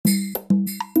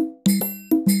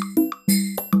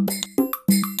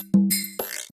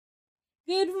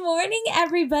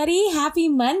everybody. Happy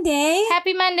Monday.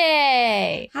 Happy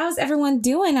Monday. How's everyone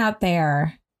doing out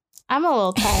there? I'm a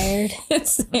little tired.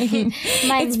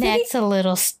 My neck's a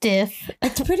little stiff.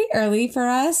 It's pretty early for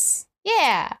us.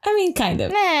 Yeah. I mean, kind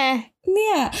of. Nah.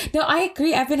 Yeah. No, I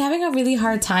agree. I've been having a really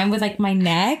hard time with like my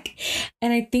neck.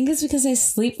 And I think it's because I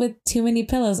sleep with too many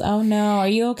pillows. Oh no. Are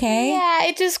you okay? Yeah,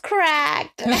 it just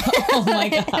cracked. Oh my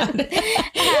God.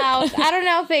 Ouch. I don't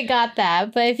know if it got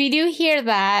that, but if you do hear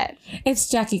that. It's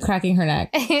Jackie cracking her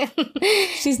neck.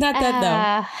 She's not dead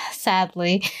though.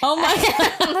 Sadly. Oh my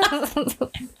God.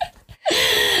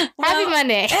 Happy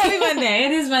Monday. Happy Monday.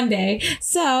 It is Monday.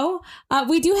 So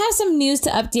we do have some news to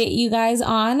update you guys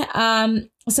on.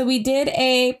 So we did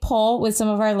a poll with some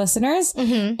of our listeners,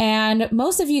 and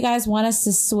most of you guys want us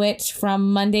to switch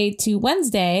from Monday to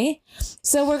Wednesday.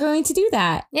 So we're going to do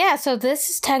that. Yeah, so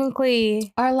this is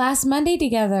technically our last Monday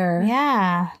together.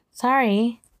 Yeah.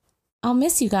 Sorry. I'll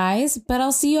miss you guys, but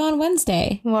I'll see you on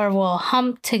Wednesday. Where we'll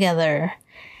hump together.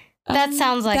 That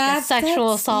sounds like a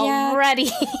sexual assault ready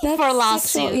for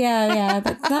lawsuit.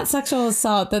 That's not sexual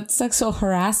assault. That's sexual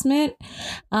harassment.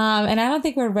 And I don't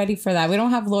think we're ready for that. We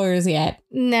don't have lawyers yet.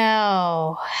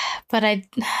 No, but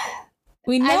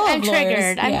we know I'm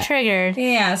triggered. Yeah. I'm triggered.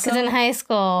 Yeah. Because in high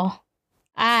school,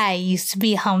 I used to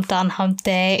be humped on hump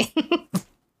day.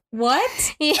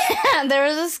 What? Yeah, there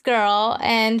was this girl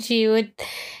and she would...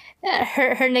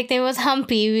 Her nickname was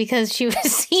Humpy because she would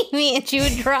see me and she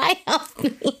would dry hump me.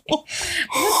 What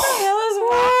the hell is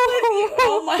wrong with you?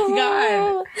 Oh my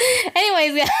God.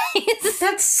 Anyways, guys.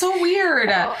 That's so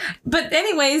weird. But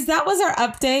anyways, that was our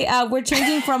update. We're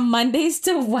changing from Mondays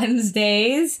to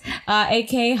Wednesdays,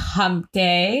 aka Hump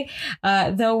Day.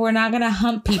 Though we're not going to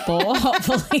hump people,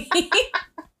 hopefully.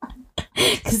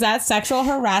 Because that's sexual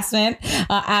harassment.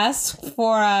 Ask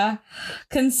for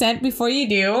consent before you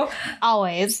do.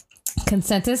 Always.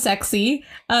 Consent is sexy.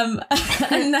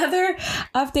 Another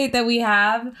update that we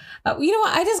have, you know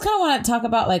what? I just kind of want to talk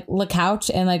about like La Couch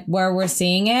and like where we're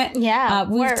seeing it. Yeah.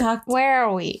 Where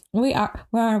are we? Where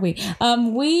are we?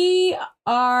 We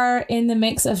are in the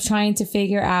mix of trying to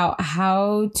figure out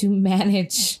how to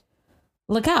manage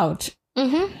La Couch.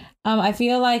 I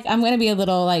feel like I'm going to be a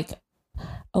little like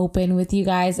open with you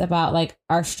guys about like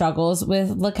our struggles with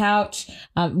La Couch.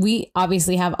 We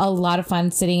obviously have a lot of fun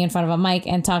sitting in front of a mic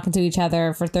and talking to each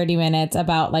other for 30 minutes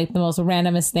about like the most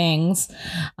randomest things.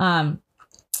 But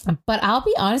I'll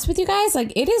be honest with you guys,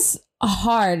 like it is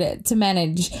hard to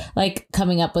manage like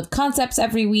coming up with concepts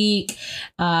every week.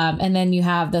 And then you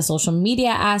have the social media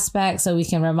aspect so we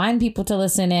can remind people to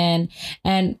listen in.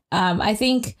 And I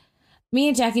think me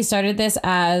and Jackie started this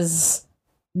as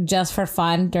just for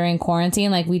fun during quarantine.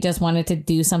 Like we just wanted to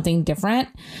do something different.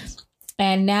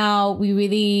 And now we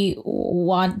really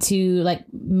want to like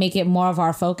make it more of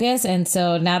our focus. And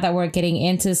so now that we're getting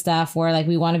into stuff where like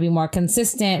we want to be more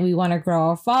consistent, we want to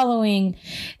grow our following.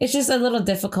 It's just a little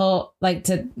difficult like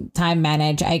to time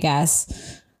manage, I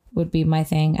guess, would be my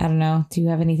thing. I don't know. Do you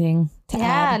have anything to add?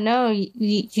 Yeah, no,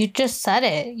 you just said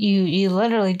it. You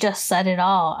literally just said it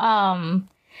all.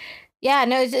 Yeah,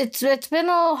 no, it's been a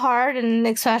little hard, and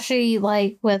especially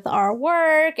like with our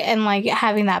work and like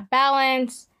having that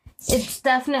balance. It's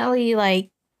definitely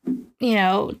like, you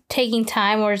know, taking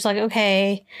time where it's like,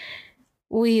 okay,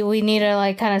 we need to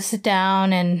like kind of sit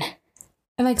down and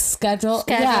like schedule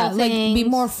things. Like be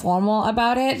more formal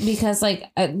about it, because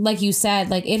like you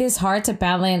said, like it is hard to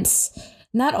balance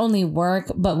not only work,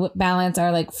 but balance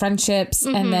our like friendships.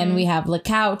 And then we have La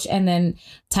Couch and then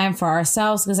time for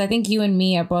ourselves. Because I think you and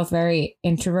me are both very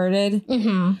introverted.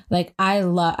 Like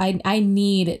I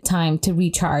need time to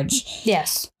recharge.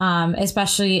 Yes.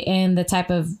 Especially in the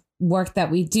type of work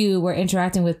that we do. We're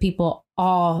interacting with people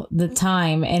all the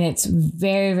time. And it's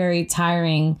very, very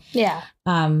tiring. Yeah.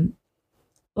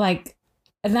 Like,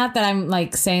 not that I'm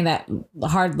like saying that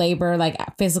hard labor, like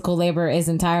physical labor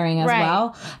isn't tiring as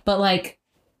well. But like,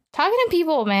 talking to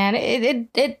people, man,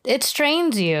 it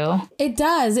strains you. It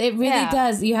does. It really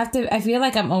does. You have to, I feel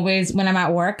like I'm always, when I'm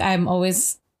at work, I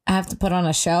have to put on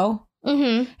a show.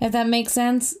 If that makes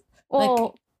sense. Well,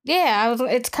 like, yeah,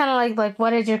 it's kind of like,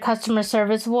 what is your customer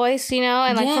service voice, you know?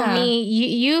 And like for me,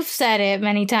 you've said it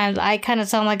many times. I kind of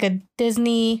sound like a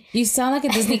Disney. You sound like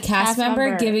a Disney cast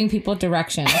member giving people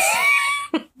directions.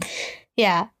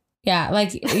 Yeah. Yeah,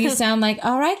 like you sound like,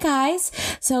 all right, guys,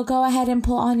 so go ahead and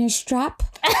pull on your strap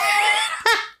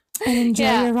and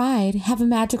enjoy your ride. Have a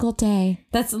magical day.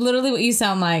 That's literally what you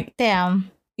sound like. Damn.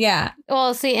 Yeah.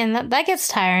 Well, see, and that gets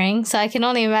tiring, so I can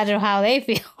only imagine how they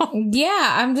feel.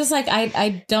 Yeah, I'm just like,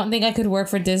 I don't think I could work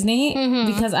for Disney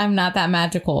because I'm not that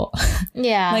magical.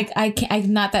 Yeah. Like,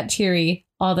 I'm not that cheery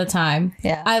all the time.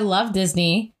 Yeah. I love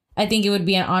Disney. I think it would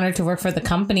be an honor to work for the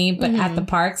company, but at the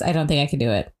parks, I don't think I could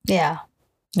do it. Yeah.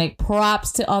 Like,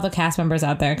 props to all the cast members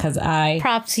out there, because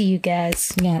props to you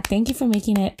guys. Yeah, thank you for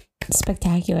making it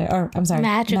spectacular. Or, I'm sorry,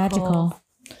 magical.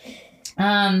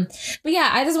 But yeah,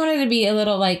 I just wanted to be a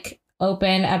little, like,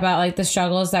 open about, like, the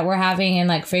struggles that we're having and,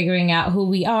 like, figuring out who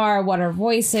we are, what our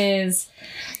voice is.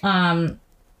 I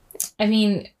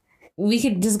mean, we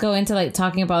could just go into, like,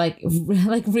 talking about,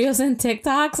 like Reels and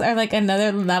TikToks are, like,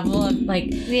 another level of,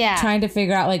 like, trying to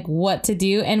figure out, like, what to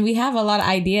do. And we have a lot of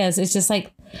ideas. It's just,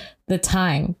 like, the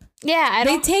time. Yeah,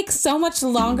 they take so much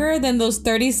longer than those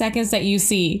 30 seconds that you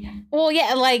see. Well,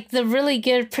 yeah, like the really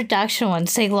good production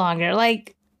ones take longer.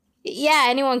 Like, yeah,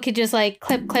 anyone could just like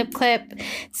clip,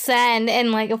 send,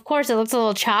 and like of course it looks a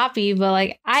little choppy, but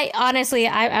like I'm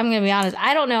gonna be honest,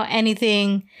 I don't know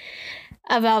anything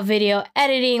about video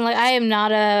editing. Like, I am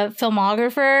not a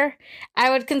filmographer. I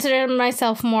would consider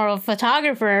myself more of a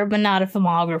photographer, but not a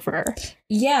filmographer.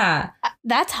 Yeah.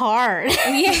 That's hard.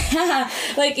 Yeah.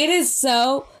 Like, it is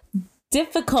so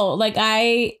difficult. Like,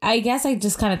 I guess I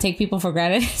just kind of take people for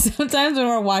granted sometimes when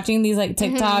we're watching these like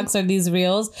TikToks or these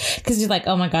reels, because you're like,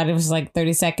 oh my God, it was like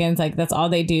 30 seconds. Like, that's all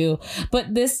they do.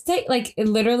 But this like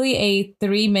literally a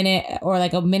 3-minute or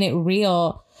like a minute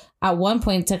reel at one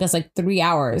point took us like 3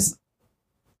 hours.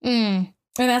 And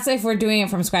that's if we're doing it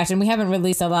from scratch, and we haven't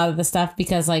released a lot of the stuff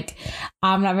because like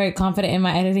I'm not very confident in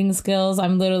my editing skills.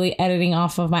 I'm literally editing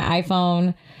off of my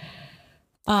iPhone.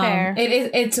 Fair.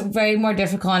 It's very more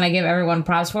difficult, and I give everyone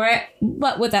props for it.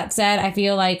 But with that said, I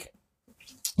feel like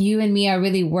you and me are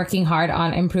really working hard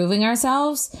on improving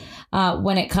ourselves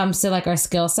when it comes to like our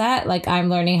skill set. Like, I'm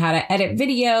learning how to edit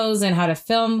videos and how to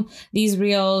film these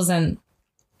reels and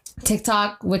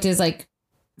TikTok, which is like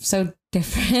so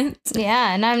different.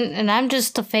 Yeah, and I'm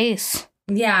just the face.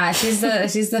 Yeah, she's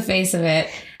the face of it.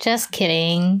 Just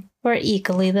kidding. We're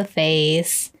equally the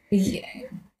face. Yeah.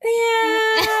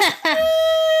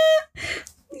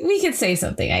 We could say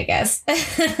something, I guess.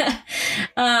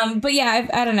 But yeah,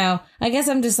 I don't know. I guess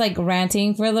I'm just like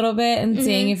ranting for a little bit and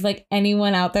seeing if like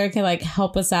anyone out there can like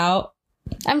help us out.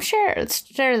 I'm sure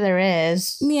there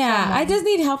is. Yeah, I just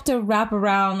need help to wrap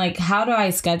around like, how do I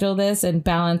schedule this and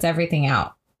balance everything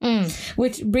out?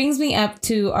 Which brings me up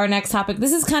to our next topic.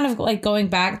 This is kind of like going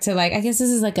back to like, I guess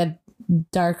this is like a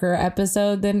darker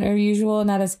episode than our usual,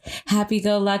 not as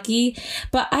happy-go-lucky,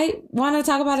 but I want to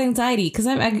talk about anxiety because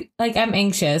I'm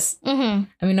anxious. I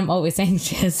mean, I'm always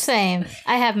anxious. Same.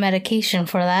 I have medication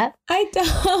for that. I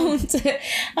don't.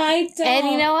 And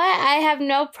you know what? I have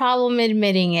no problem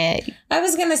admitting it. I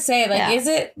was gonna say, like, is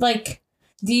it like,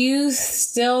 do you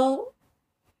still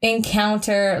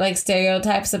encounter like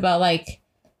stereotypes about like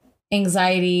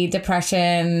anxiety,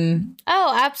 depression?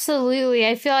 Oh, absolutely.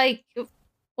 I feel like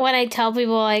when I tell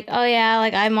people like, oh yeah,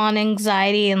 like I'm on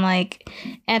anxiety and like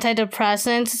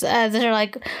antidepressants, they're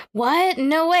like, what?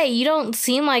 No way, you don't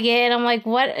seem like it. And I'm like,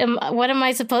 what am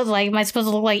I supposed to like? Am I supposed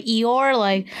to look like Eeyore?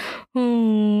 Like,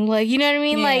 like, you know what I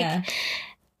mean? Yeah. Like,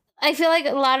 I feel like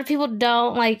a lot of people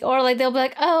don't like, or like they'll be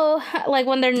like, oh, like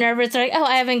when they're nervous, they're like, oh,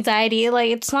 I have anxiety.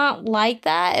 Like, it's not like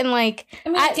that. And like,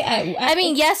 I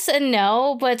mean, yes and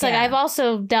no, but it's like, I've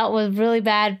also dealt with really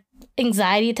bad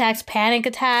anxiety attacks, panic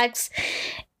attacks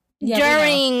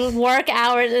during work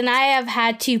hours, and I have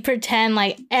had to pretend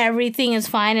like everything is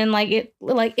fine, and like it,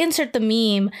 like insert the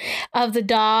meme of the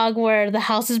dog where the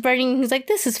house is burning. He's like,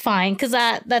 this is fine, because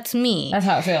that's me. That's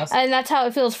how it feels, and that's how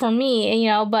it feels for me. And, you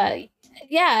know, but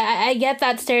yeah, I get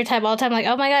that stereotype all the time. Like,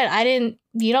 oh my God,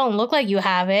 you don't look like you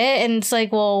have it. And it's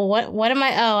like, well, what am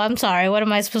I? Oh, I'm sorry. What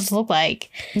am I supposed to look like?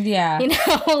 Yeah, you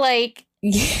know, like.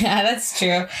 Yeah, that's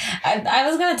true. I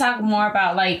was gonna talk more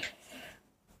about like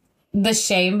the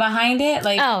shame behind it.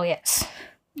 Like, oh yes,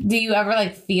 do you ever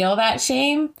like feel that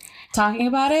shame talking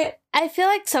about it? I feel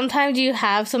like sometimes you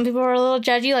have some people who are a little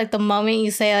judgy. Like the moment you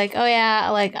say like, oh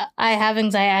yeah, like I have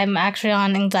anxiety, I'm actually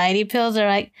on anxiety pills, they're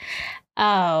like,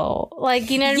 oh, like,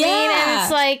 you know what I mean? And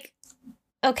it's like,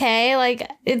 okay, like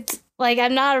it's like,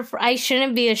 I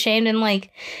shouldn't be ashamed. And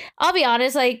like, I'll be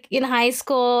honest, like in high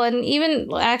school and even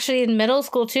actually in middle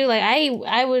school too, like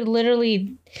I would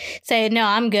literally say, no,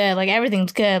 I'm good. Like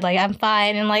everything's good. Like I'm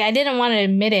fine. And like, I didn't want to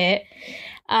admit it.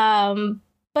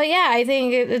 But yeah, I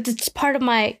think it's part of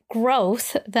my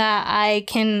growth that I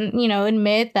can, you know,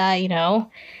 admit that, you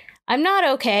know, I'm not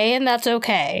okay, and that's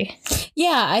okay.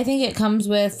 Yeah, I think it comes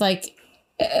with like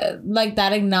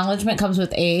that acknowledgement comes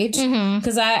with age.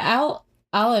 Because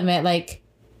I'll admit, like,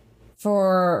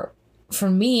 for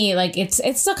me, like, it's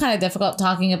still kind of difficult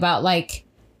talking about, like,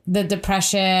 the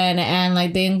depression and,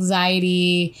 like, the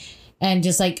anxiety and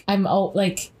just, like,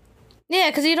 yeah,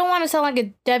 because you don't want to sound like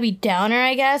a Debbie Downer,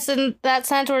 I guess, in that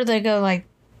sense, where they go, like,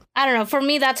 I don't know. For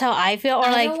me, that's how I feel. Or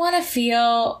I like, don't want to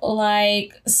feel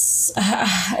like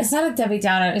it's not a Debbie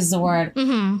Downer is the word.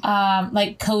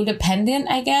 Like codependent,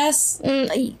 I guess.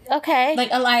 Okay. Like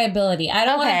a liability. I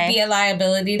don't want to be a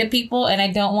liability to people, and I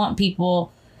don't want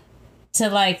people to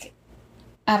like,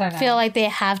 I don't know, feel like they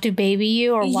have to baby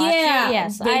you or watch you.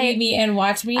 Yes, baby me and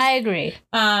watch me. I agree.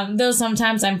 Though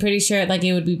sometimes I'm pretty sure like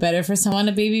it would be better for someone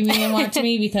to baby me and watch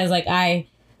me because like I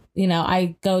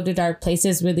go to dark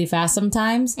places really fast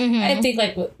sometimes. I think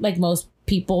like most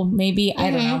people maybe,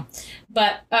 I don't know,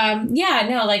 but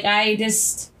like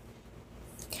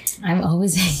I'm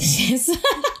always anxious.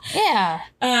 Yeah.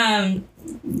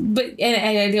 But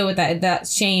and I deal with that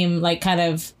shame, like kind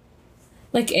of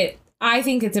like it. I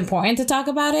think it's important to talk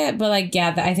about it, but like,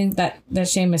 yeah, I think that the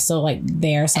shame is still like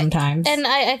there sometimes. And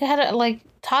I kind of like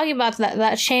talking about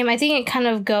that shame. I think it kind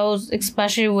of goes,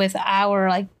 especially with our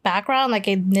like background, like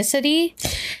ethnicity.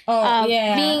 Oh,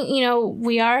 yeah. Being,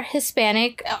 we are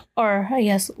Hispanic, or I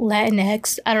guess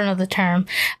Latinx. I don't know the term.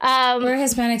 We're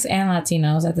Hispanics and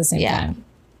Latinos at the same time.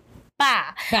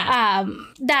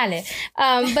 Dale.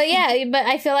 But yeah, but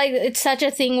I feel like it's such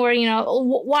a thing where,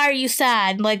 why are you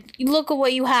sad? Like, look at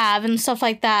what you have and stuff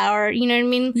like that. Or, you know what I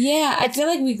mean? Yeah, I feel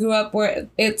like we grew up where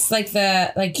it's like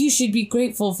you should be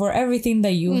grateful for everything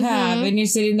that you have. And you're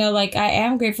sitting there like, I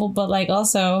am grateful, but like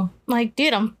also. Like,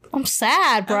 dude, I'm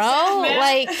sad, bro. I'm sad,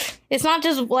 like, it's not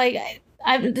just like,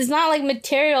 it's not like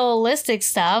materialistic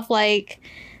stuff. Like,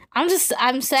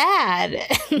 I'm sad.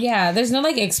 Yeah, there's no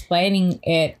like explaining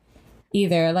it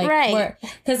either, like, right,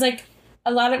 because like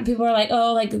a lot of people are like,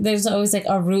 oh, like there's always like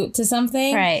a root to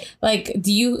something, right? Like,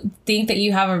 do you think that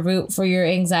you have a root for your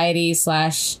anxiety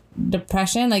 /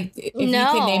 depression? Like, if you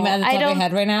could name it at the top of your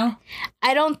head right now?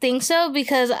 I don't think so,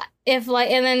 because if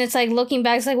like, and then it's like looking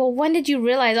back, it's like, well, when did you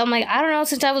realize? I'm like, I don't know,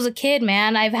 since I was a kid,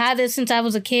 man. I've had this since I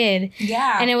was a kid.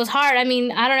 Yeah. And it was hard. I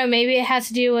mean, I don't know, maybe it has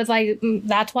to do with like,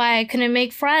 that's why I couldn't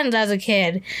make friends as a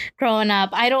kid growing up.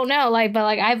 I don't know, like, but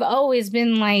like I've always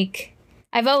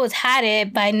had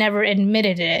it, but I never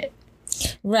admitted it.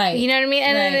 Right. You know what I mean?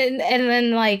 And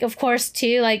then like, of course,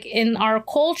 too, like in our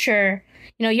culture,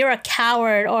 you're a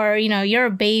coward, or, you're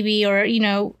a baby, or,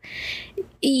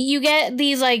 you get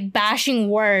these like bashing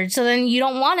words. So then you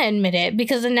don't want to admit it,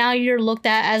 because then now you're looked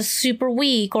at as super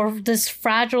weak or this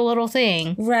fragile little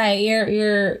thing. Right.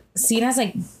 You're seen as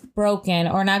like broken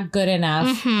or not good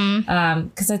enough.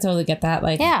 Because I totally get that.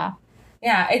 Like, yeah.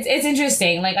 Yeah, it's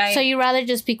interesting. Like so you rather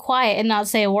just be quiet and not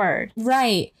say a word.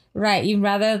 Right. You'd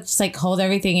rather just like hold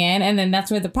everything in, and then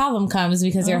that's where the problem comes,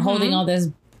 because you're holding all this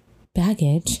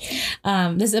baggage,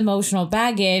 this emotional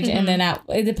baggage, and then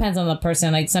it depends on the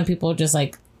person. Like some people just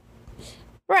like.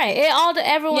 Right.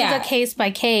 Everyone's a case by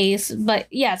case, but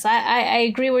yes, I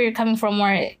agree where you're coming from.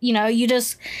 Where you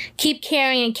just keep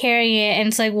carrying it, and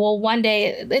it's like, well, one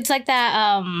day it's like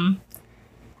that.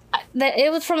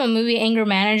 It was from a movie, Anger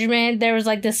Management. There was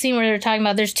like this scene where they were talking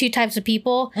about there's two types of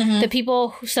people. The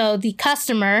people, so the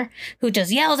customer who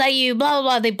just yells at you, blah, blah,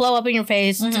 blah, they blow up in your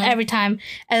face every time.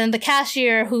 And then the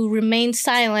cashier who remains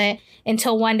silent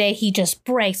until one day he just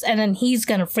breaks, and then he's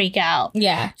going to freak out.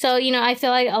 Yeah. So, I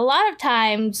feel like a lot of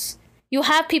times you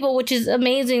have people, which is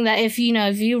amazing, that if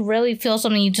you really feel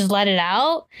something, you just let it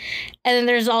out. And then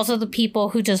there's also the people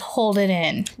who just hold it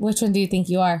in. Which one do you think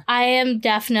you are? I am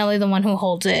definitely the one who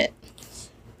holds it.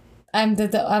 I'm the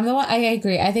one. I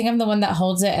agree. I think I'm the one that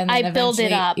holds it, and then I build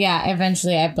it up. Yeah,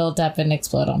 eventually I build up and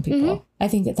explode on people. I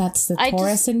think that's the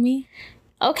Taurus in me.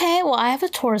 Okay, well, I have a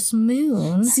Taurus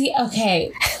moon. See,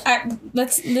 okay,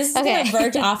 this is gonna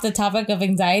verge off the topic of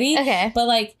anxiety. Okay, but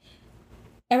like,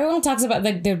 everyone talks about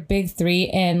like their big three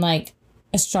in like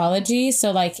astrology.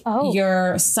 So like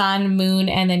your sun, moon,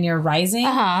 and then your rising.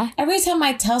 Every time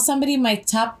I tell somebody my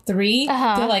top three,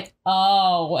 they're like,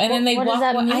 oh, and then they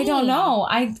walk away. I don't know.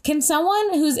 Can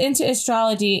someone who's into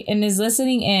astrology and is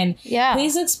listening in,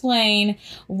 please explain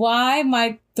why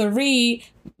my three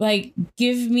like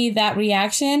give me that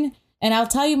reaction? And I'll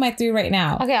tell you my three right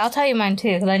now. Okay, I'll tell you mine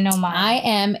too, because I know mine. I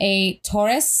am a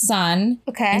Taurus sun,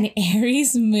 an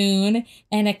Aries moon,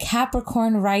 and a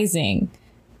Capricorn rising.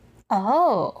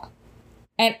 Oh.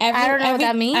 And I don't know what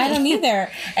that means. I don't either.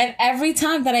 And every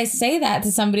time that I say that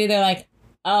to somebody, they're like,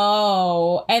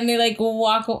 oh. And they like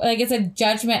walk, like it's a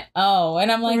judgment. Oh.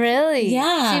 And I'm like, really?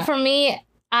 Yeah. See, for me,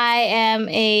 I am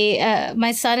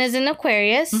my sun is in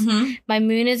Aquarius. My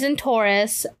moon is in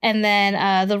Taurus. And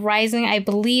then the rising, I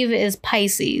believe, is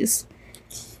Pisces.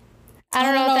 I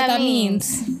don't know what that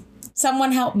means.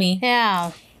 Someone help me.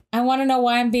 Yeah. I want to know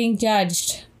why I'm being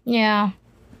judged. Yeah.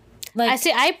 Like,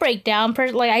 I break down.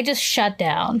 Like, I just shut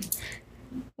down.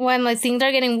 when like things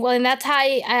are getting well, and that's how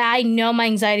I know my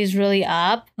anxiety is really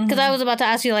up, because I was about to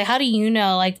ask you, like, how do you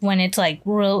know like when it's like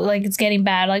real, like it's getting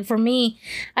bad? Like for me,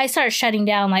 I start shutting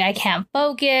down, like I can't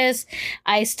focus,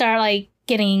 I start like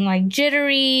getting like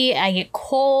jittery, I get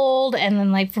cold, and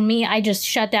then like for me, I just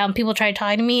shut down. People try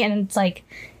talking to me and it's like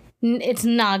it's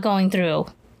not going through.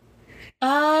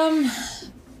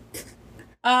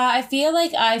 I feel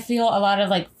like I feel a lot of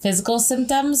like physical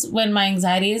symptoms when my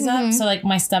anxiety is up. So like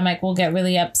my stomach will get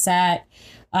really upset.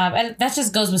 And that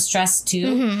just goes with stress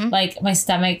too. Like my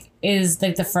stomach is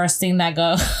like the first thing that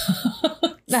goes.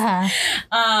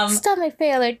 Stomach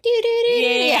failure.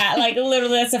 Yeah, like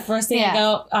literally that's the first thing to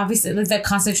go. Obviously, like the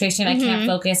concentration, I can't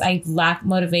focus. I lack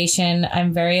motivation.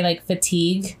 I'm very like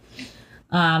fatigued.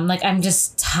 Like I'm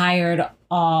just tired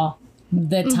all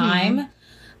the time.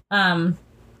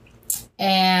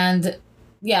 And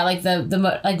yeah, like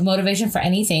the like motivation for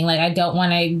anything. Like I don't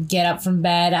want to get up from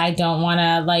bed. I don't want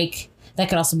to like, that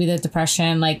could also be the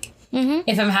depression. Like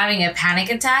if I'm having a panic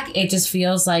attack, it just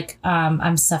feels like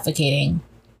I'm suffocating.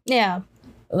 Yeah.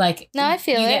 Like no, I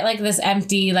feel you it. get like this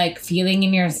empty like feeling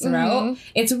in your throat.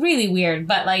 It's really weird,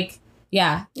 but like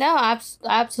yeah. No,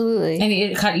 absolutely. And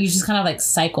you just kind of like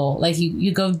cycle. Like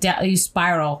you go down, you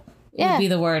spiral. Would be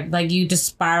the word. Like you just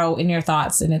spiral in your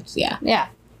thoughts, and it's yeah.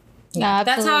 No,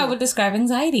 that's how I would describe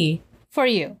anxiety. For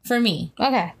you. For me.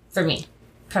 Okay. For me,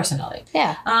 personally.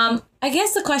 Yeah. I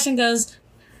guess the question goes,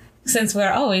 since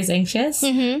we're always anxious,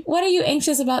 what are you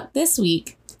anxious about this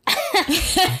week?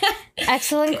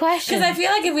 Excellent question. Because I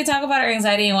feel like if we talk about our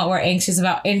anxiety and what we're anxious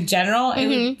about in general, it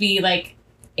would be like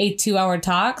a 2-hour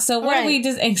talk. So what are we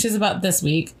just anxious about this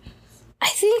week? I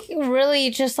think really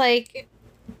just like,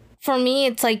 for me,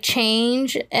 it's like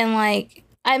change, and like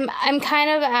I'm kind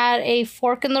of at a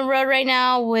fork in the road right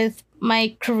now with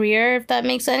my career, if that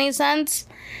makes any sense.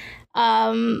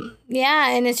 Yeah,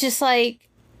 and it's just like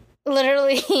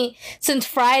literally since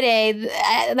Friday,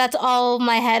 that's all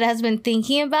my head has been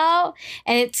thinking about,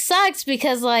 and it sucks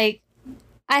because like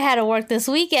I had to work this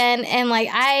weekend, and like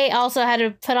I also had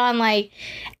to put on like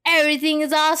everything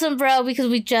is awesome, bro, because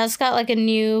we just got like a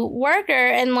new worker,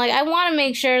 and like I want to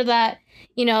make sure that,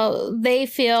 you know, they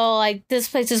feel like this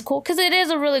place is cool, because it is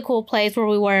a really cool place where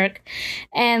we work.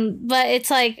 But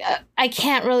it's like I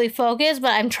can't really focus,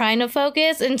 but I'm trying to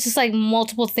focus, and it's just like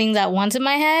multiple things at once in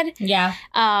my head. Yeah.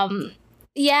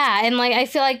 Yeah, and like I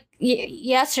feel like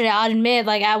yesterday, I'll admit,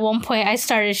 like at one point I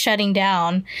started shutting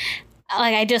down.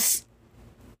 Like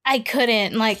I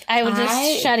couldn't, like I was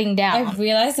just shutting down. I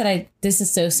realized that I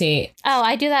disassociate. Oh,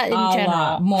 I do that in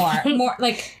general. More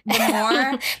like the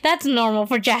more. That's normal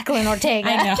for Jacqueline Ortega.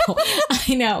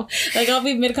 I know. Like I'll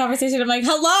be mid conversation, I'm like,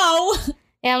 hello.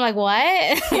 Yeah, I'm like,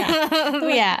 what? Yeah.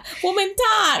 Yeah. Woman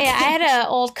talk. Yeah, I had an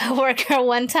old coworker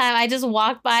one time. I just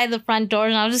walked by the front door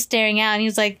and I was just staring out, and he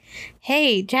was like,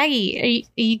 hey, Jackie, are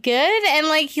you good? And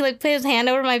like he like put his hand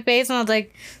over my face, and I was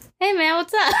like, hey man,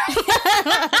 what's up?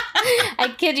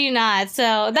 I kid you not.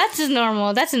 So that's just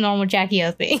normal. That's a normal Jackie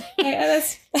O thing. Yeah,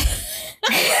 that's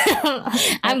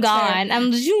I'm gone. Fair.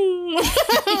 I'm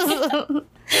zoom.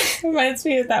 Reminds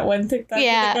me of that one TikTok with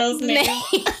the girl's name.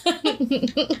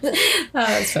 Oh,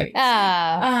 that's funny.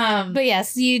 But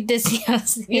yes, you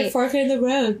dissociate. Your fork in the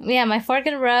road. Yeah, my fork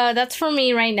in the road. That's for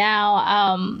me right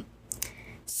now.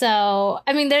 So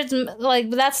I mean, there's like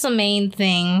that's the main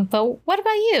thing. But what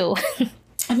about you?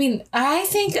 I mean, I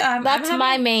think that's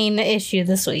my main issue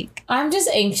this week. I'm just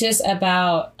anxious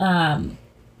about God,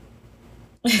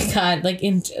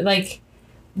 like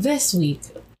this week.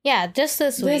 Yeah, just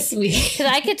this week. This week. Because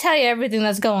I could tell you everything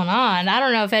that's going on. I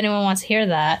don't know if anyone wants to hear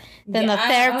that. Then the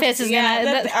therapist is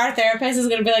gonna. Our therapist is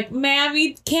gonna be like, "Ma'am,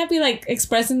 you can't be like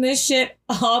expressing this shit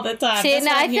all the time." See,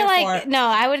 no, I feel like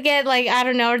I would get like, I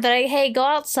don't know, they're like, "Hey, go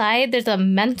outside. There's a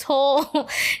mental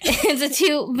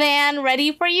institute van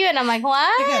ready for you," and I'm like,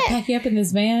 "What?" They're gonna pack you up in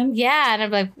this van. Yeah, and I'm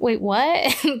like, "Wait,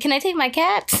 what? Can I take my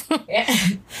cat?" Yeah.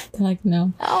 They're like,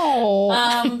 "No."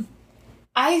 Oh.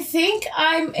 I think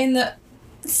I'm in the.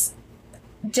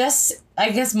 Just,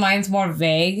 I guess mine's more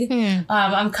vague.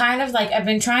 I'm kind of like, I've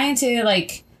been trying to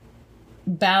like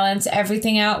balance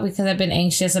everything out because I've been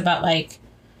anxious about like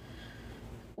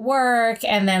work,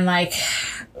 and then like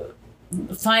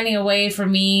finding a way for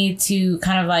me to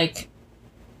kind of like,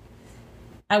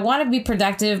 I want to be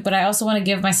productive, but I also want to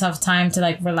give myself time to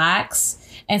like relax.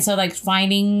 And so like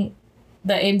finding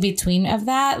the in between of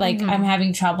that, like I'm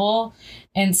having trouble.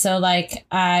 And so, like,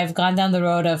 I've gone down the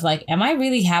road of, like, am I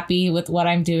really happy with what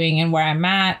I'm doing and where I'm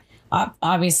at?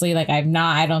 Obviously, like, I'm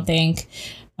not, I don't think.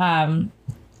 And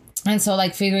so,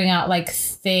 like, figuring out, like,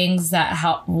 things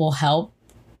that will help,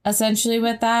 essentially,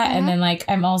 with that. And then, like,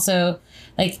 I'm also,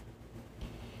 like,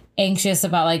 anxious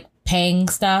about like paying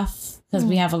stuff because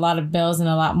we have a lot of bills and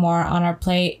a lot more on our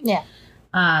plate. Yeah.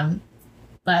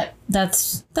 But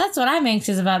that's what I'm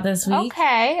anxious about this week.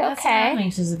 Okay. That's what I'm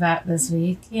anxious about this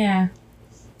week. Yeah.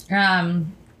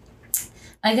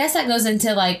 I guess that goes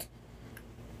into like,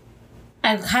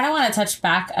 I kind of want to touch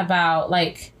back about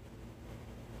like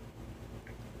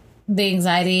the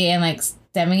anxiety and like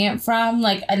stemming it from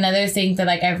like another thing that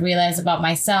like I've realized about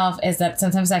myself is that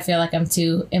sometimes I feel like I'm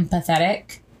too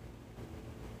empathetic.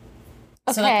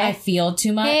 Okay. So like I feel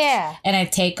too much and I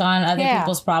take on other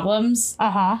people's problems. And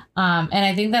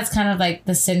I think that's kind of like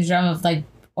the syndrome of like,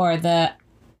 or the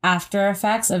after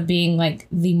effects of being like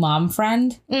the mom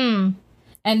friend.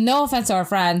 And no offense to our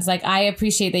friends, like I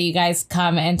appreciate that you guys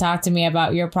come and talk to me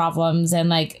about your problems and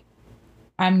like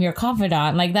I'm your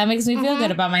confidant. Like that makes me feel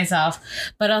good about myself.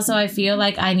 But also I feel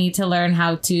like I need to learn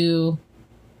how to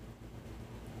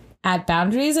add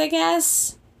boundaries, I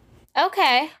guess.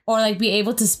 Okay. Or like be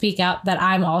able to speak out that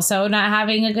I'm also not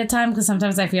having a good time because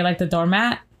sometimes I feel like the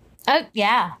doormat. Oh,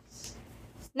 yeah.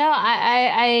 No,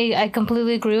 I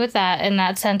completely agree with that in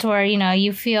that sense where, you know,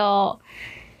 you feel,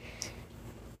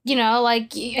 you know,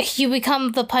 like you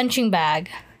become the punching bag.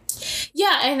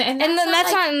 Yeah, and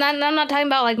that's like, not I'm not talking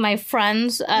about like my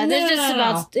friends. This is just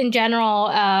about in general,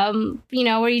 you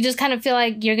know, where you just kind of feel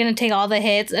like you're gonna take all the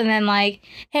hits and then like,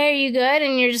 hey, are you good?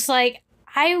 And you're just like,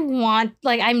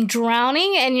 I'm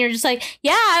drowning, and you're just like,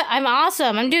 yeah, I'm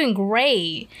awesome, I'm doing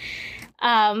great.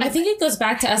 I think it goes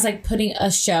back to us like putting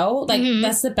a show, like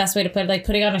that's the best way to put it, like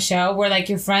putting on a show where like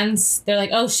your friends, they're like,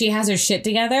 oh, she has her shit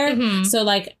together, so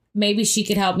like maybe she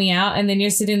could help me out, and then you're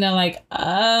sitting there like,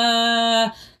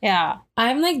 yeah,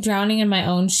 I'm like drowning in my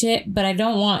own shit, but I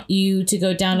don't want you to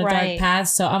go down a dark path,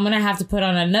 so I'm gonna have to put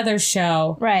on another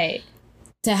show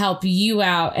to help you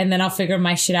out, and then I'll figure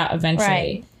my shit out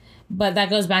eventually. But that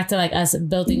goes back to like us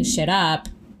building shit up,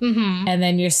 and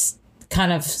then you're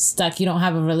kind of stuck. You don't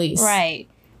have a release. Right.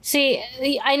 See,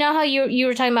 I know how you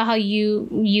were talking about how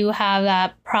you have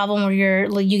that problem where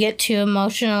you get too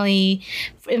emotionally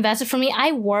invested. For me,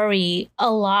 I worry a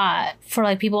lot for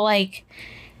like people like.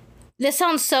 This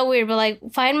sounds so weird, but like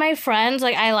find my friends,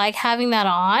 like I like having that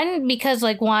on because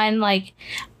like one, like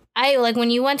I like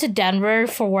when you went to Denver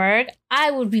for work,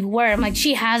 I would be worried. I'm like,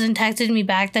 she hasn't texted me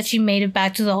back that she made it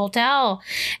back to the hotel.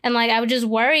 And like, I would just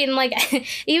worry. And like,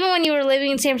 even when you were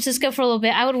living in San Francisco for a little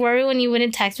bit, I would worry when you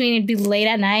wouldn't text me and it'd be late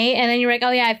at night. And then you're like,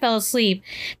 oh yeah, I fell asleep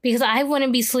because I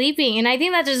wouldn't be sleeping. And I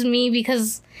think that's just me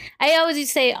because I always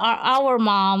used to say our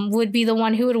mom would be the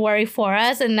one who would worry for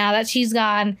us. And now that she's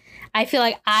gone, I feel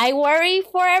like I worry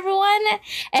for everyone.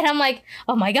 And I'm like,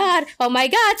 oh my God,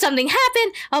 something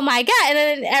happened. Oh my God. And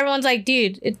then everyone's like,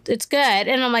 dude, it's good.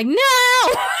 And I'm like, no.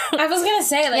 I was going to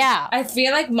say, like, I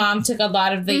feel like mom took a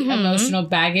lot of the emotional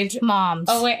baggage. Moms.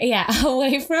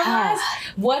 Away from us.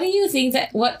 What do you think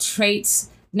what traits,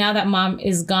 now that mom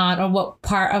is gone, or what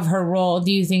part of her role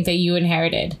do you think that you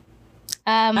inherited?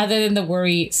 Other than the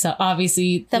worry, so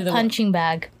obviously. The punching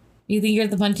bag. You think you're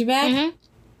the punching bag?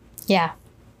 Yeah.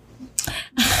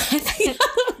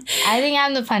 I think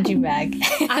I'm the punching bag.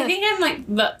 I think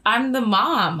I'm the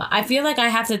mom. I feel like I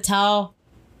have to tell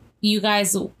you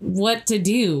guys what to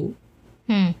do.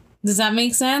 Does that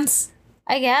make sense?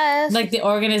 I guess. Like the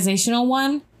organizational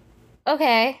one?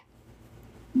 Okay.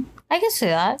 I can see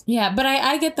that. Yeah, but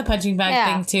I get the punching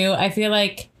bag thing too. I feel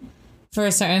like for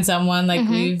a certain someone, like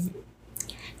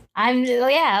I'm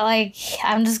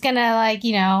just gonna like,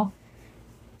 you know,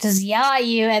 just yell at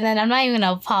you and then I'm not even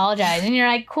gonna apologize. And you're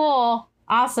like, cool,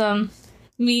 awesome.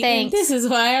 Thanks. This is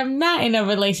why I'm not in a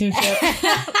relationship.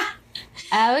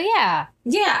 Oh yeah.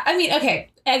 Yeah, I mean, okay.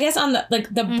 I guess on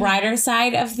the brighter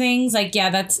side of things, like, yeah,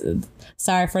 that's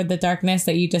sorry for the darkness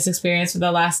that you just experienced for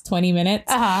the last 20 minutes.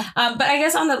 But I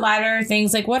guess on the lighter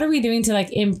things, like, what are we doing to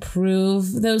like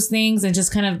improve those things and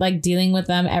just kind of like dealing with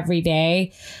them every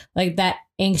day? Like that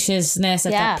anxiousness,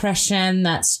 that depression,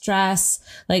 that stress,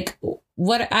 like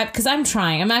because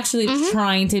I'm actually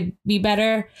trying to be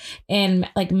better in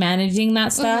like managing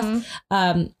that stuff.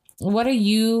 What are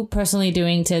you personally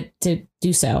doing to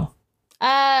do so?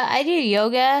 I do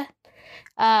yoga.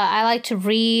 I like to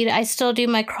read. I still do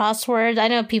my crosswords. I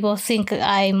know people think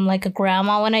I'm like a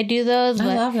grandma when I do those.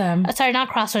 I love them. Sorry, not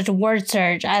crosswords, word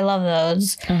search. I love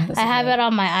those. I have it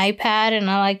on my iPad and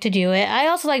I like to do it. I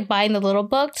also like buying the little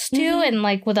books too and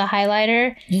like with a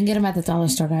highlighter. You can get them at the dollar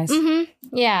store, guys.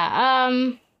 Yeah.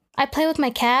 I play with my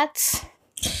cats.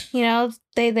 You know,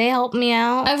 they help me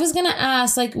out. I was going to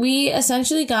ask, like, we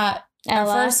essentially got our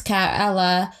first cat,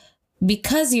 Ella,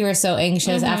 because you were so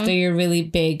anxious after your really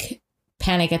big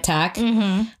panic attack.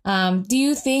 Do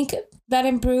you think that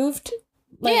improved?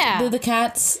 Like, do the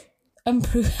cats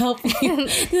help you?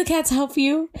 Do the cats help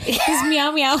you? Does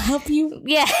Meow Meow help you?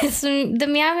 Yes, the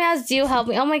Meow Meows do help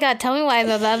me. Oh my God, tell me why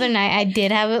the other night I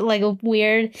did have like a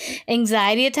weird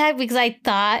anxiety attack because I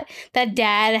thought that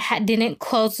Dad didn't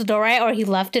close the door right, or he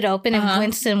left it open and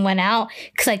Winston went out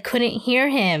because I couldn't hear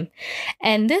him.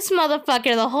 And this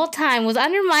motherfucker the whole time was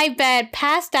under my bed,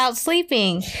 passed out,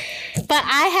 sleeping. But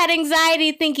I had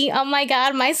anxiety thinking, oh my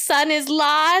God, my son is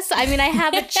lost. I mean, I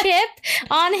have a chip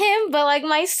on him, but like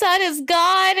my son is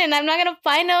gone and I'm not going to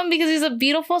find him because he's a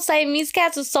beautiful Siamese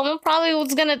cat. So someone probably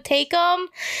was going to take him.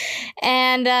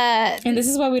 And this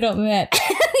is why we don't let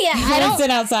I don't sit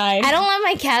outside. I don't let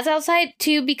my cats outside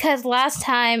too, because last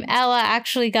time Ella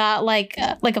actually got like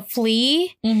a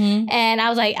flea and I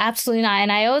was like, absolutely not.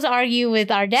 And I always argue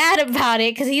with our dad about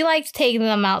it because he likes taking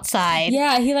them outside.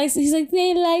 Yeah, he's like,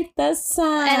 they like the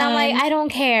sun. And I'm like, I don't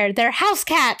care. They're house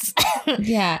cats.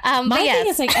 Yeah. My thing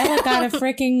is like, Ella got a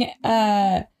freaking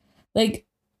like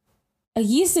a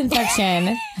yeast infection.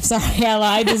 I'm sorry,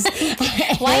 Ella.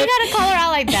 Why you gotta call her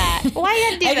out like that? Why you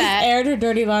gotta do that? I just aired her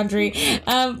dirty laundry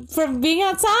from being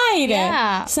outside.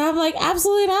 Yeah. So I'm like,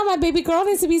 absolutely not. My baby girl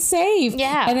needs to be safe.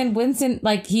 Yeah. And then Winston,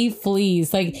 like, he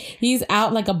flees. Like, he's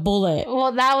out like a bullet.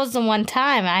 Well, that was the one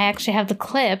time. I actually have the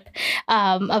clip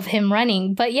of him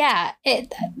running. But yeah,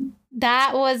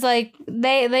 that was like,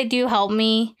 they do help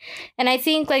me. And I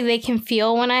think like they can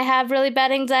feel when I have really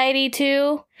bad anxiety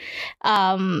too.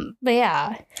 But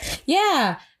yeah.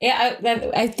 Yeah.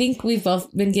 Yeah. I think we've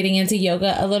both been getting into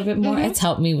yoga a little bit more. It's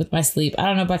helped me with my sleep. I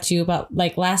don't know about you, but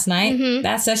like last night,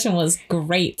 that session was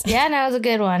great. Yeah, no, it was a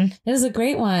good one. It was a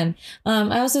great one.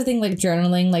 I also think like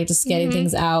journaling, like just getting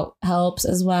things out helps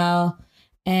as well.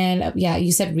 And yeah,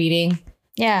 you said reading.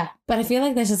 Yeah. But I feel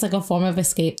like that's just like a form of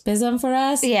escapism for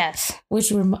us. Yes.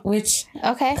 Which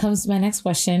okay comes to my next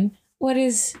question. What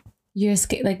is your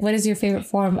what is your favorite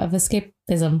form of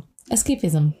escapism?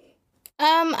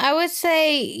 I would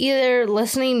say either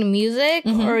listening to music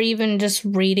or even just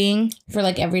reading. For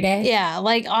like every day? Yeah.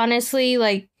 Like honestly,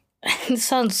 like it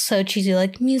sounds so cheesy,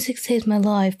 like music saves my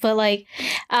life, but like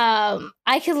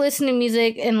I could listen to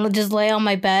music and just lay on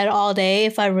my bed all day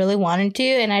if I really wanted to,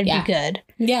 and I'd be good.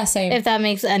 Yeah, same. If that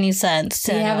makes any sense.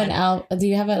 Do you have do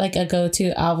you have like a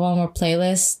go-to album or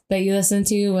playlist that you listen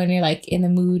to when you're like in the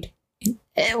mood?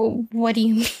 What do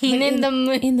you mean in the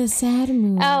mood? In the sad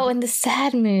mood. Oh, in the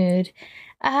sad mood.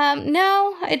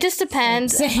 No, it just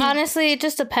depends. Same. Honestly, it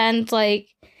just depends. Like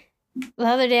the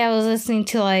other day I was listening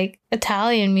to like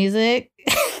Italian music.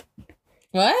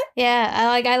 What? Yeah,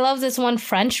 I love this one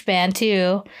French band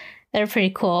too. They're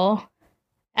pretty cool.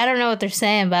 I don't know what they're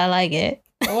saying, but I like it.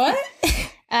 What? But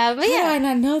How do I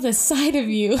not know the side of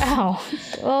you? Oh,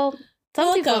 well,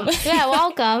 welcome. Yeah,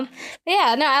 welcome. But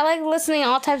yeah, no, I like listening to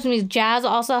all types of music. Jazz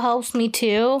also helps me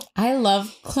too. I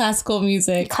love classical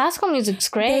music. Classical music's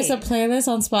great. There's a playlist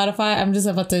on Spotify. I'm just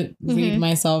about to read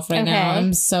myself right now.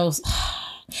 I'm so...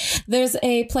 There's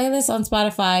a playlist on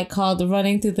Spotify called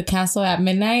Running Through the Castle at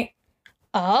Midnight.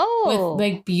 Oh. With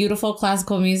like beautiful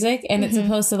classical music, and it's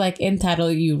supposed to like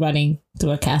entitle you running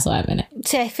through a castle at midnight.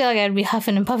 See, I feel like I'd be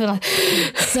huffing and puffing like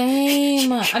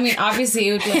same. I mean, obviously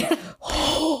it would be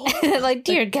like like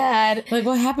dear God. Like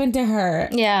what happened to her?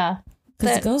 Yeah.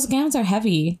 Because those gowns are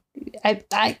heavy.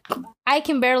 I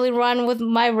can barely run with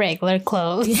my regular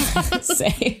clothes.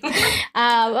 Same.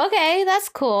 Okay, that's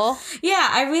cool. Yeah,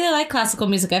 I really like classical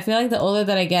music. I feel like the older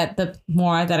that I get, the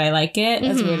more that I like it.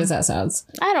 As weird as that sounds.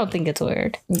 I don't think it's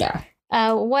weird. Yeah.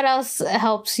 What else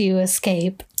helps you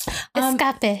escape?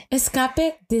 Escape.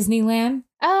 Escape, Disneyland.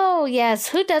 Oh, yes.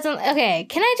 Who doesn't? Okay,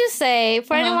 can I just say,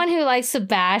 for anyone who likes to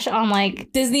bash on,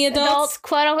 like, Disney adults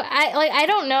quote unquote, I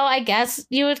don't know, I guess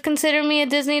you would consider me a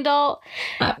Disney adult.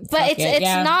 But it's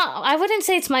not, I wouldn't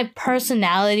say it's my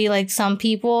personality like some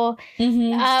people.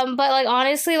 But, like,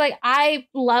 honestly, like, I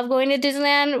love going to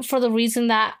Disneyland for the reason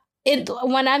that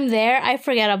when I'm there, I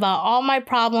forget about all my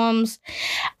problems.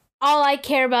 All I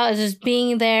care about is just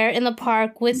being there in the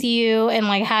park with you and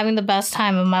like having the best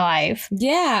time of my life.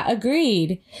 Yeah,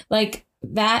 agreed. Like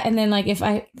that, and then like if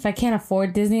I can't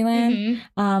afford Disneyland,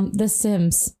 The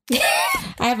Sims.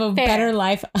 I have a better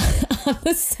life on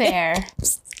The Sims. Fair.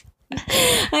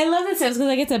 I love The Sims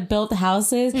because I get to build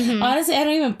houses. Honestly, I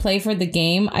don't even play for the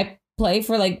game. I play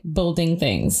for like building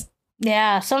things.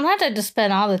 Yeah, sometimes I just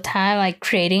spend all the time like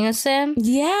creating a sim.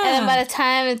 Yeah. And then by the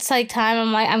time it's like time,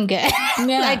 I'm like, I'm good.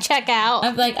 Yeah. I check out.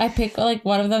 I pick like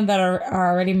one of them that are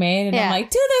already made and I'm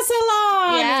like, do the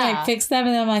salon. Yeah. And I fix them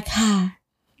and then I'm like,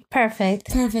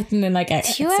 Perfect. And then like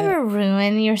do you ever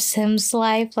ruin your Sims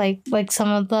life? Like some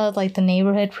of the like the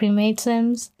neighborhood pre-made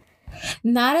Sims?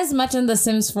 Not as much on The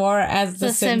Sims 4 as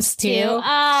The Sims 2.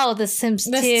 Oh, The Sims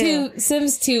 2.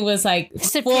 Sims 2 was like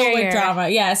Superior. full with drama.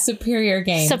 Yeah, superior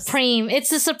game. Supreme. It's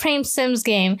the Supreme Sims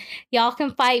game. Y'all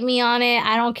can fight me on it.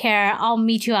 I don't care. I'll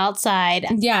meet you outside.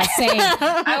 Yeah, same.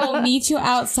 I will meet you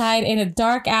outside in a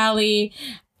dark alley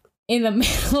in the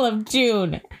middle of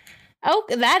June. Oh,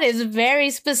 that is very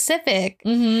specific.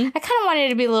 Mm-hmm. I kind of wanted it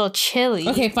to be a little chilly.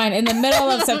 Okay, fine. In the middle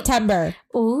of September.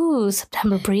 Ooh,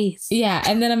 September breeze. Yeah,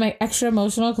 and then I'm like extra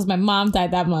emotional because my mom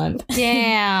died that month.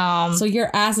 Damn. So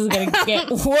your ass is gonna get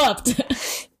whooped.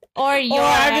 Or I'm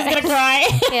just gonna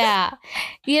cry.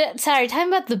 Yeah. Sorry, talking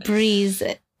about the breeze.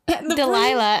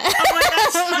 Delilah. Oh my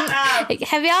gosh, shut up.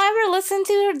 Have y'all ever listened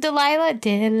to her?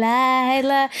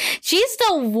 Delilah. She's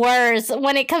the worst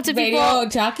when it comes to Radio people.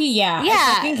 jockey, yeah. Yeah.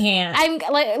 I fucking can't. I'm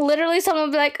like, literally, someone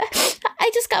will be like,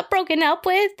 I just got broken up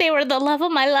with. They were the love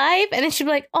of my life. And then she'd be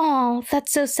like, oh,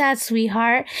 that's so sad,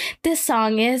 sweetheart. This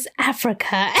song is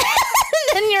Africa.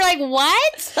 And you're like,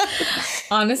 what?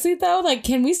 Honestly, though, like,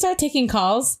 can we start taking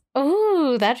calls?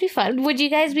 Ooh, that'd be fun. Would you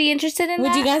guys be interested in that?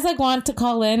 Would you guys like want to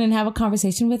call in and have a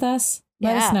conversation with us?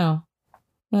 Let us know.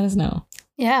 Let us know.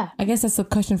 Yeah. I guess that's the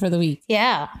question for the week.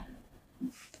 Yeah.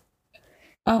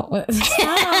 Oh,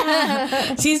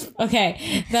 she's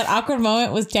okay. That awkward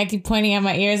moment was Jackie pointing at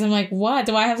my ears. I'm like, what?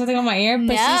 Do I have something on my ear?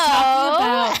 But she's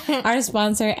talking about our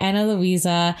sponsor, Ana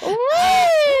Luisa. Woo!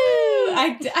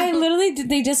 I literally did.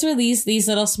 They just released these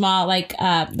little small, like,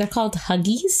 they're called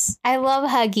Huggies. I love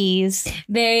Huggies.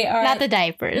 They are not the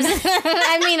diapers.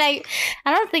 I mean, I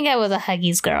don't think I was a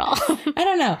Huggies girl. I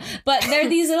don't know, but they're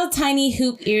these little tiny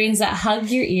hoop earrings that hug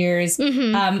your ears.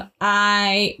 Mm-hmm.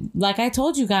 Like I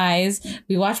told you guys,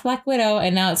 we watched Black Widow,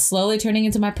 and now it's slowly turning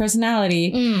into my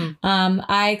personality.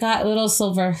 I got little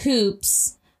silver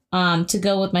hoops to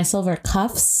go with my silver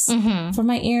cuffs for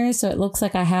my ears, so it looks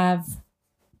like I have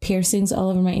piercings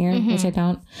all over my ear, which I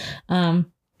don't.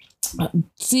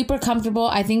 Super comfortable.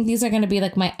 I think these are going to be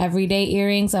like my everyday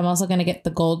earrings. I'm also going to get the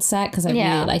gold set because I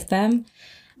really like them.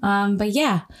 But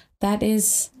yeah, that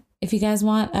is, if you guys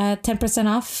want 10%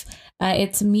 off,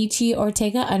 it's Michi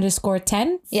Ortega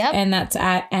 _10. Yep. And that's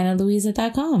at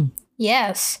analuisa.com.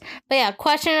 Yes. But yeah,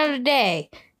 question of the day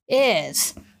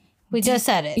is, we just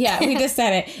said it. Yeah, we just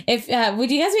said it. If would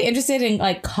you guys be interested in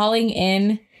like calling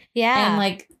in and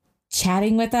like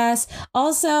chatting with us?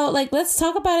 Also, like, let's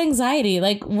talk about anxiety.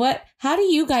 Like, how do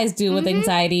you guys do with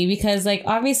anxiety? Because like,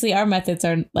 obviously our methods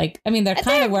are like, I mean, they're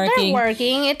kind of working. They're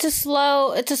working. It's a slow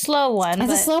one.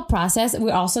 It's a slow process.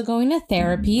 We're also going to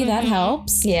therapy. That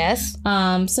helps. Yes.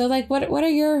 So like, what are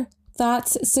your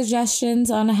thoughts, suggestions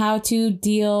on how to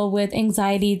deal with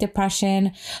anxiety,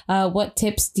 depression? What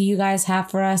tips do you guys have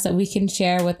for us that we can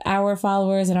share with our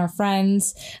followers and our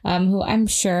friends, who I'm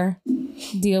sure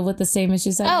deal with the same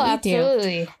issues that we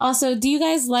absolutely. do? Also, do you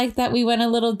guys like that we went a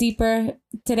little deeper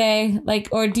today? Like,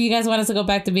 or do you guys want us to go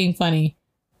back to being funny?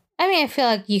 I mean, I feel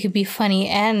like you could be funny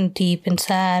and deep and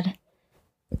sad.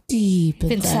 Deep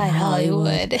inside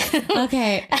Hollywood.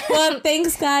 Okay. Well,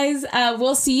 thanks, guys.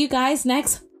 We'll see you guys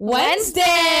next Wednesday.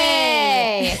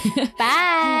 Bye.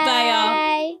 Bye,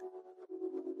 y'all.